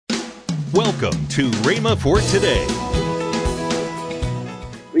Welcome to Rhema for Today.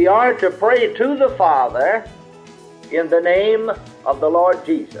 We are to pray to the Father in the name of the Lord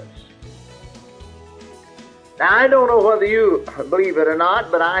Jesus. Now, I don't know whether you believe it or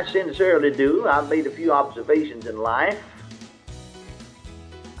not, but I sincerely do. I've made a few observations in life.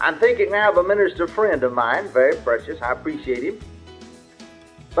 I'm thinking now of a minister friend of mine, very precious. I appreciate him.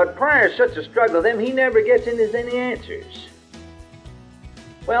 But prayer is such a struggle with him, he never gets into any answers.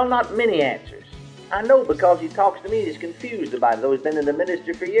 Well, not many answers. I know because he talks to me, he's confused about it, though he's been in the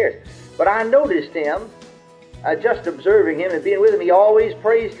ministry for years. But I noticed him, just observing him and being with him, he always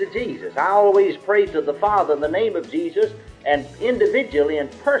prays to Jesus. I always pray to the Father in the name of Jesus, and individually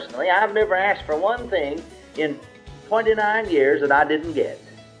and personally, I've never asked for one thing in 29 years that I didn't get.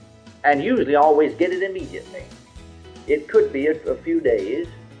 And usually always get it immediately. It could be a few days.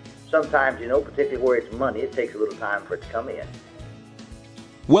 Sometimes, particularly where it's money, it takes a little time for it to come in.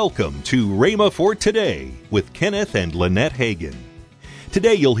 Welcome to Rhema for Today with Kenneth and Lynette Hagin.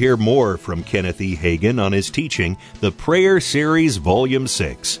 Today you'll hear more from Kenneth E. Hagin on his teaching, The Prayer Series Volume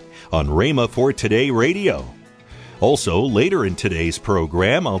 6, on Rhema for Today Radio. Also, later in today's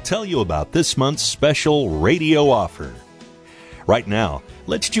program, I'll tell you about this month's special radio offer. Right now,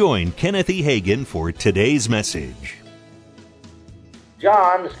 let's join Kenneth E. Hagin for today's message.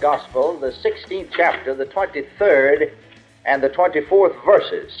 John's Gospel, the 16th chapter, the 23rd and the 24th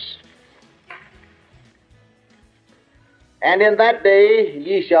verses. And in that day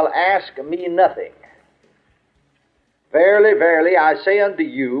ye shall ask me nothing. Verily, verily, I say unto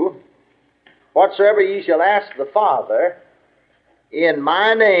you, whatsoever ye shall ask the Father in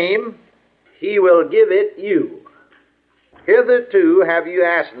my name, he will give it you. Hitherto have you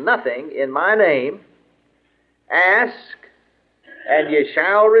asked nothing in my name. Ask, and ye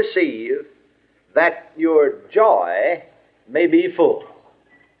shall receive, that your joy may be full.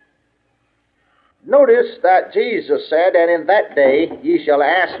 Notice that Jesus said, and in that day ye shall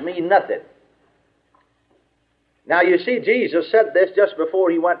ask me nothing. Now you see, Jesus said this just before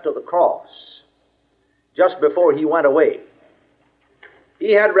he went to the cross, just before he went away.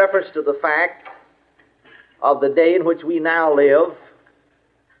 He had reference to the fact of the day in which we now live,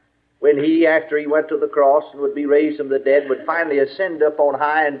 when he, after he went to the cross and would be raised from the dead, would finally ascend up on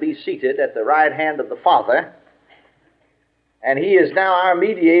high and be seated at the right hand of the Father. And he is now our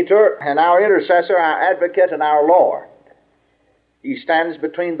mediator and our intercessor, our advocate and our Lord. He stands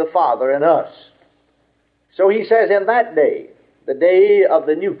between the Father and us. So he says, in that day, the day of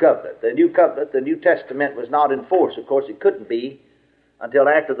the new covenant, the New Testament was not in force. Of course, it couldn't be until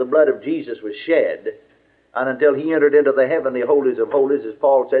after the blood of Jesus was shed, and until he entered into the heavenly holies of holies, as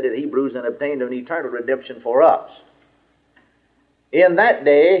Paul said in Hebrews, and obtained an eternal redemption for us. In that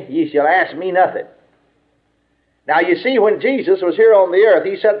day ye shall ask me nothing. Now you see, when Jesus was here on the earth,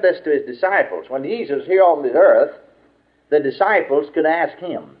 he said this to his disciples. When Jesus was here on the earth, the disciples could ask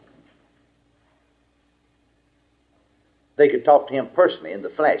him. They could talk to him personally in the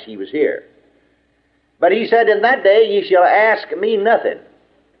flesh. He was here. But he said, in that day ye shall ask me nothing.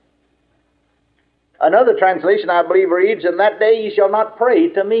 Another translation, I believe, reads, in that day ye shall not pray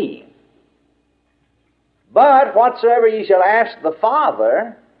to me. But whatsoever ye shall ask the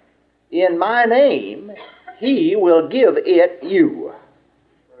Father in my name, he will give it you.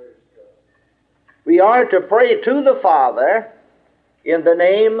 We are to pray to the Father in the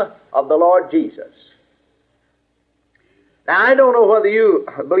name of the Lord Jesus. Now, I don't know whether you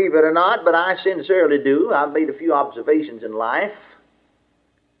believe it or not, but I sincerely do. I've made a few observations in life.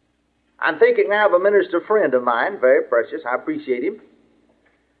 I'm thinking now of a minister friend of mine, very precious. I appreciate him.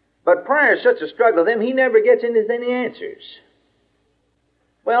 But prayer is such a struggle with him, he never gets into any answers.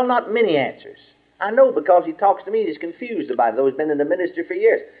 Well, not many answers. I know because he talks to me, he's confused about it, though he's been in the ministry for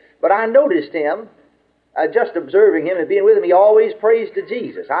years. But I noticed him, just observing him and being with him, he always prays to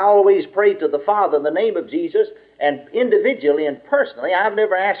Jesus. I always pray to the Father in the name of Jesus, and individually and personally, I've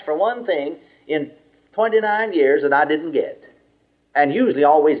never asked for one thing in 29 years that I didn't get. And usually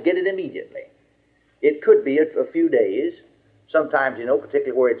always get it immediately. It could be a few days. Sometimes,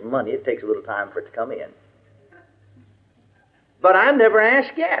 particularly where it's money, it takes a little time for it to come in. But I've never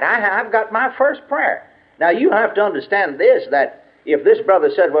asked yet. I've got my first prayer. Now, you have to understand this, that if this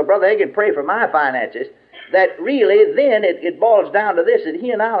brother said, well, Brother Hagin, pray for my finances, that really then it boils down to this, that he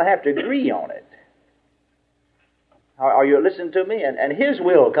and I will have to agree on it. Are you listening to me? And his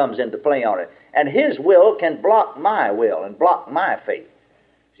will comes into play on it. And his will can block my will and block my faith.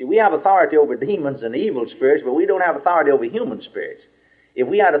 See, we have authority over demons and evil spirits, but we don't have authority over human spirits. If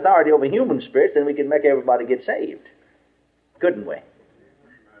we had authority over human spirits, then we could make everybody get saved. Couldn't we?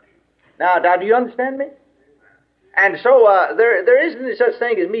 Now, do you understand me? And so there isn't any such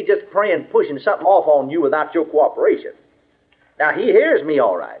thing as me just praying, pushing something off on you without your cooperation. Now, He hears me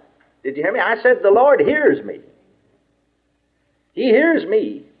all right. Did you hear me? I said the Lord hears me. He hears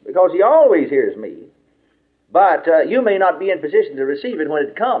me because He always hears me. But you may not be in position to receive it when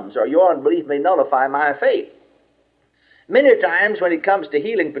it comes, or your unbelief may nullify my faith. Many times when it comes to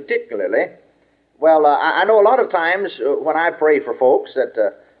healing particularly, well, I know a lot of times when I pray for folks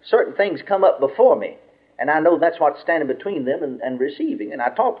that certain things come up before me, and I know that's what's standing between them and receiving, and I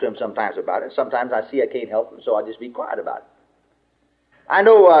talk to them sometimes about it. Sometimes I see I can't help them, so I just be quiet about it. I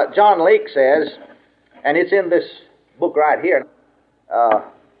know John Lake says, and it's in this book right here,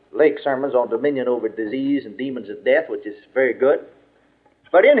 Lake Sermons on Dominion over Disease and Demons of Death, which is very good.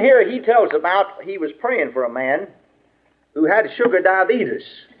 But in here he tells about he was praying for a man who had sugar diabetes.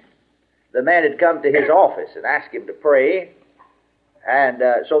 The man had come to his office and asked him to pray, and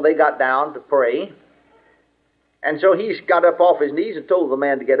so they got down to pray. And so he got up off his knees and told the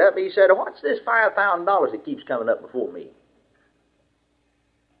man to get up. He said, "What's this $5,000 that keeps coming up before me?"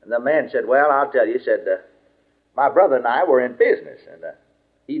 And the man said, "Well, I'll tell you," he said, "my brother and I were in business, and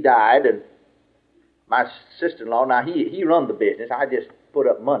he died, and my sister-in-law, now he run the business. I just put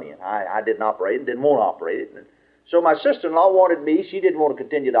up money, and I didn't operate it, didn't want to operate it. And so my sister-in-law wanted me, she didn't want to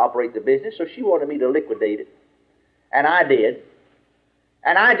continue to operate the business, so she wanted me to liquidate it. And I did.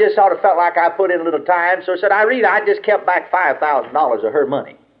 And I just sort of felt like I put in a little time, so I said, I just kept back $5,000 of her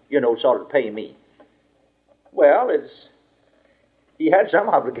money, sort of to pay me." Well, he had some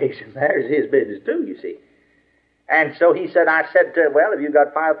obligation there. It's his business too, you see. And so I said to him, "Well, have you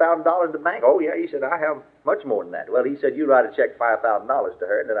got $5,000 in the bank?" "Oh, yeah." He said, "I have much more than that." Well, he said, "You write a check $5,000 to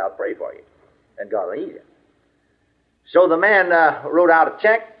her, and then I'll pray for you. And God will ease you." So the man wrote out a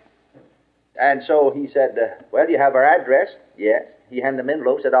check, and so he said, "Well, you have her address?" "Yes." He handed him an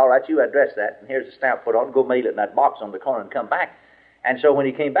envelope, said, "All right, you address that, and here's a stamp put on it. Go mail it in that box on the corner and come back." And so when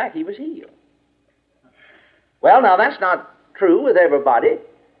he came back, he was healed. Well, now that's not true with everybody.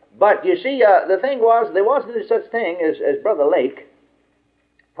 But you see, the thing was, there wasn't any such thing as Brother Lake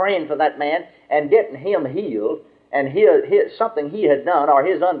praying for that man and getting him healed, and something he had done or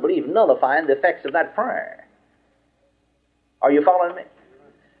his unbelief nullifying the effects of that prayer. Are you following me?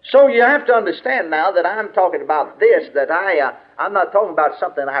 So you have to understand now that I'm talking about this, that I'm not talking about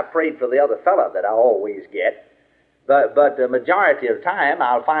something I prayed for the other fellow that I always get, but the majority of the time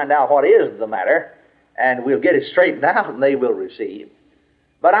I'll find out what is the matter, and we'll get it straightened out, and they will receive.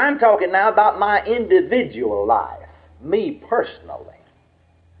 But I'm talking now about my individual life, me personally.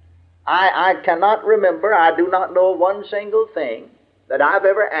 I cannot remember, I do not know one single thing that I've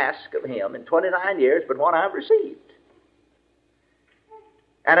ever asked of Him in 29 years but what I've received.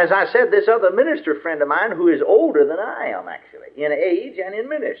 And as I said, this other minister friend of mine, who is older than I am actually, in age and in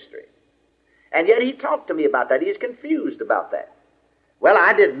ministry, and yet he talked to me about that. He's confused about that. Well,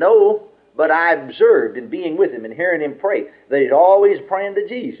 I didn't know, but I observed in being with him and hearing him pray that he's always praying to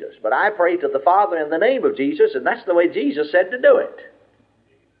Jesus. But I pray to the Father in the name of Jesus, and that's the way Jesus said to do it.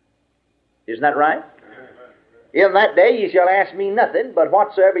 Isn't that right? In that day ye shall ask me nothing, but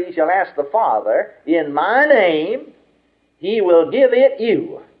whatsoever ye shall ask the Father in my name, He will give it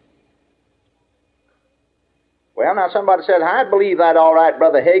you. Well, now somebody said, "I believe that all right,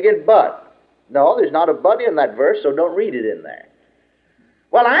 Brother Hagin, but..." No, there's not a but in that verse, so don't read it in there.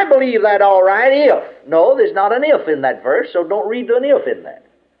 "Well, I believe that all right if..." No, there's not an if in that verse, so don't read an if in that.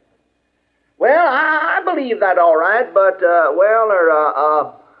 "Well, I believe that all right, but,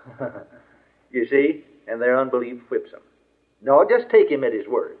 you see, and their unbelief whips them. No, just take Him at His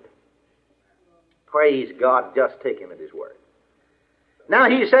word. Praise God, just take Him at His word. Now,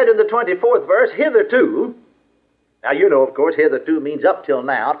 he said in the 24th verse, "Hitherto," now you know, of course, hitherto means up till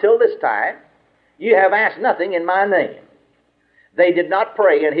now, till this time, "you have asked nothing in my name." They did not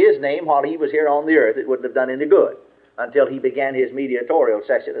pray in His name while He was here on the earth. It wouldn't have done any good until He began His mediatorial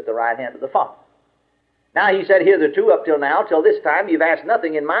session at the right hand of the Father. Now he said, "Hitherto, up till now, till this time, you've asked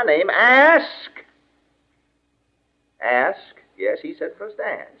nothing in my name. Ask." Ask. Yes, He said for us to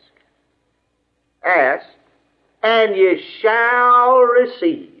ask. "Ask, and ye shall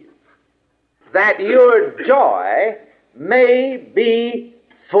receive, that your joy may be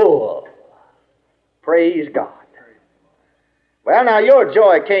full." Praise God. Well, now, your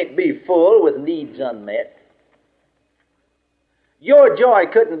joy can't be full with needs unmet. Your joy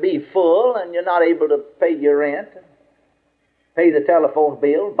couldn't be full and you're not able to pay your rent, pay the telephone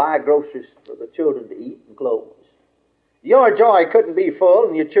bill, buy groceries for the children to eat and clothes. Your joy couldn't be full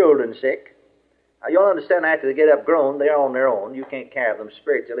and your children sick. Now, you'll understand after they get up grown, they're on their own. You can't carry them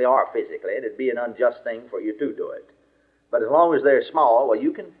spiritually or physically. It'd be an unjust thing for you to do it. But as long as they're small, well,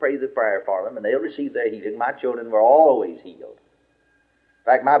 you can pray the prayer for them, and they'll receive their healing. My children were always healed. In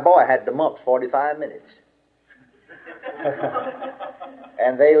fact, my boy had the mumps 45 minutes.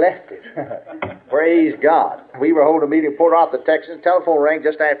 And they left it. Praise God. We were holding a meeting in Port Arthur, Texas. The telephone rang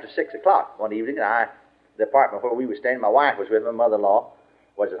just after 6 o'clock one evening, and the apartment where we were staying, my wife was with my mother-in-law,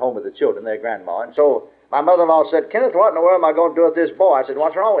 was at home with the children, their grandma. And so my mother-in-law said, Kenneth, what in the world am I going to do with this boy? I said,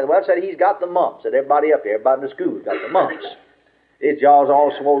 what's wrong with him? Well, I said, he's got the mumps. Said, everybody up here, everybody in the school's got the mumps. His jaw's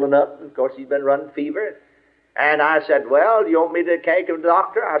all swollen up. Of course, he's been running fever. And I said, well, do you want me to take him to the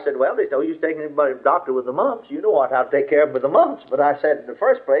doctor? I said, well, there's no use taking anybody to the doctor with the mumps. You know how to take care of him with the mumps. But I said, in the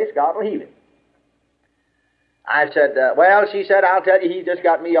first place, God will heal him. I said, well, she said, I'll tell you, he just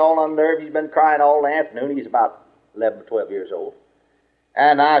got me all unnerved. He's been crying all the afternoon. He's about 11 or 12 years old.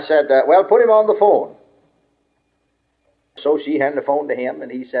 And I said, well, put him on the phone. So she handed the phone to him,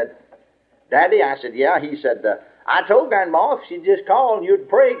 and he said, Daddy? I said, yeah. He said, I told Grandma if she'd just call and you'd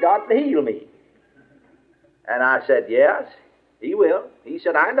pray, God to heal me. And I said, yes, he will. He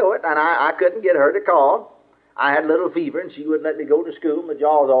said, I know it. And I couldn't get her to call. I had a little fever, and she wouldn't let me go to school. My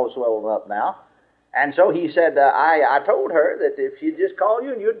jaw's all swollen up now. And so he said, I told her that if she'd just call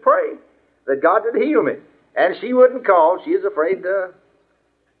you and you'd pray, that God would heal me. And she wouldn't call. She was afraid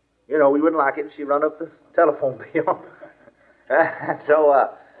we wouldn't like it if she run up the telephone bill.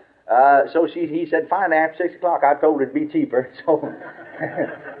 So he said, fine, after 6 o'clock. I told her it'd be cheaper. So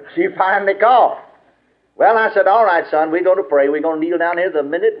she finally called. Well, I said, all right, son, we're going to pray. We're going to kneel down here. The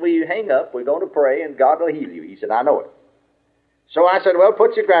minute we hang up, we're going to pray, and God will heal you. He said, I know it. So I said, well,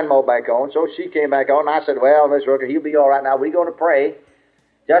 put your grandma back on. So she came back on, and I said, well, Miss Rooker, he'll be all right now. We're going to pray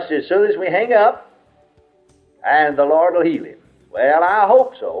just as soon as we hang up, and the Lord will heal him. Well, I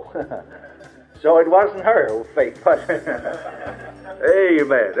hope so. So it wasn't her faith, but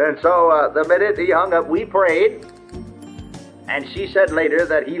amen. And so the minute he hung up, we prayed. And she said later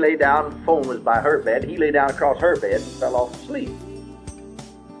that he lay down, the phone was by her bed, he lay down across her bed and fell off to sleep.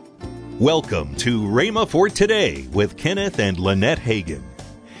 Welcome to Rhema for Today with Kenneth and Lynette Hagin.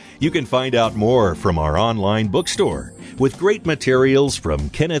 You can find out more from our online bookstore with great materials from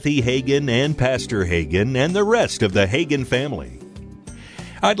Kenneth E. Hagin and Pastor Hagin and the rest of the Hagin family.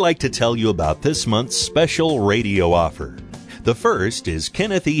 I'd like to tell you about this month's special radio offer. The first is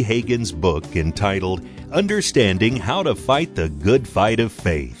Kenneth E. Hagin's book entitled Understanding How to Fight the Good Fight of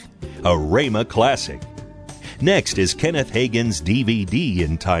Faith, a Rhema classic. Next is Kenneth Hagin's DVD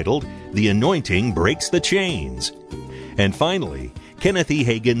entitled The Anointing Breaks the Chains. And finally, Kenneth E.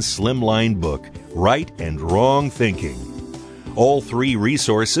 Hagin's slimline book, Right and Wrong Thinking. All three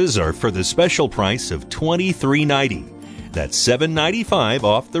resources are for the special price of $23.90. That's $7.95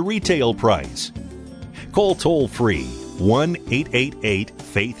 off the retail price. Call toll-free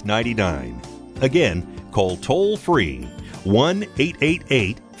 1-888-FAITH-99. Again, call toll-free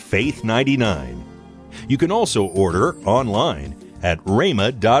 1-888-FAITH-99. You can also order online at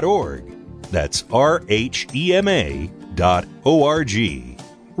rhema.org. That's RHEMA.org.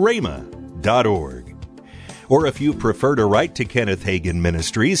 rhema.org. Or if you prefer to write to Kenneth Hagin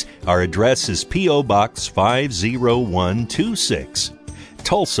Ministries, our address is P.O. Box 50126,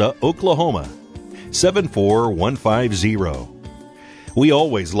 Tulsa, Oklahoma 74150. We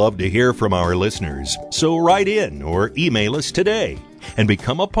always love to hear from our listeners, so write in or email us today and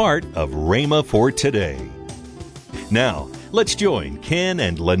become a part of Rhema for Today. Now, let's join Ken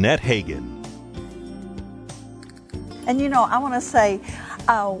and Lynette Hagin. And I want to say,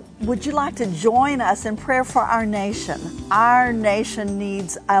 would you like to join us in prayer for our nation? Our nation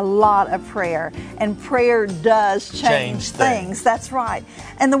needs a lot of prayer, and prayer does change things. That's right.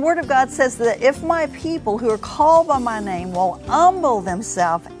 And the Word of God says that if my people who are called by my name will humble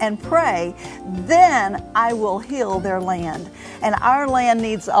themselves and pray, then I will heal their land. And our land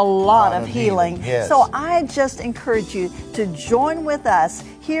needs a lot of healing. Yes. So I just encourage you to join with us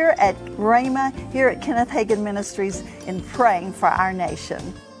here at Rhema, here at Kenneth Hagin Ministries, in praying for our nation.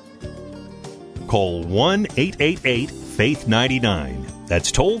 Call 1-888-FAITH-99.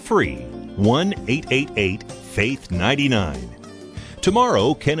 That's toll-free, 1-888-FAITH-99.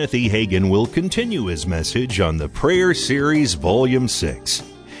 Tomorrow, Kenneth E. Hagin will continue his message on the Prayer Series Volume 6.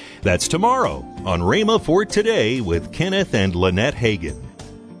 That's tomorrow on Rhema for Today with Kenneth and Lynette Hagin.